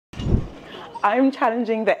I'm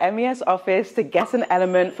challenging the MES office to guess an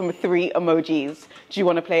element from 3 emojis. Do you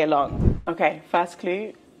want to play along? Okay, first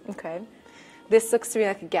clue. Okay. This looks to me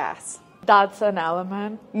like a gas. That's an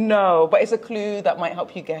element. No, but it's a clue that might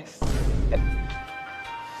help you guess.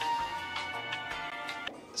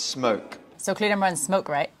 Smoke. So clue number 1 is smoke,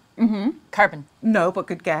 right? Mm-hmm. Carbon. No, but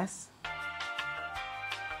good guess.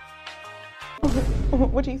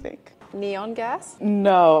 What do you think? Neon gas?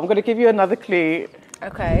 No, I'm going to give you another clue.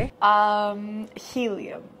 Okay.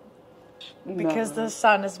 Helium. Because the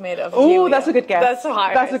sun is made of Oh, helium. that's a good guess. That's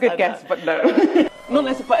hard. That's a good guess, but no. Not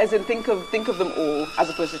necessarily, but as in think of them all, as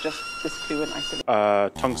opposed to just this clue in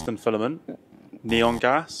isolation. Tungsten filament, neon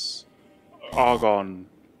gas, argon,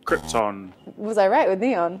 krypton. Was I right with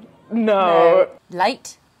neon? No.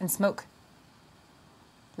 Light and smoke.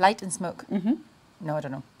 Light and smoke. Mm-hmm. No, I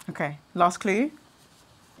don't know. Okay, last clue.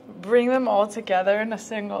 Bring them all together in a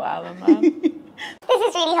single element. This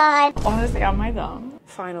is really hard. Honestly, am I dumb?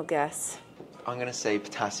 Final guess. I'm going to say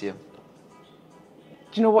potassium.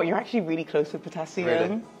 Do you know what? You're actually really close with potassium.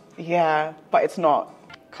 Really? Yeah, but it's not.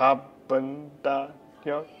 Carbon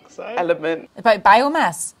dioxide. Element. About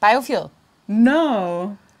biomass, biofuel.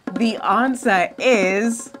 No. The answer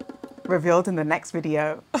is revealed in the next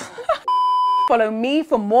video. Follow me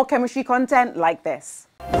for more chemistry content like this.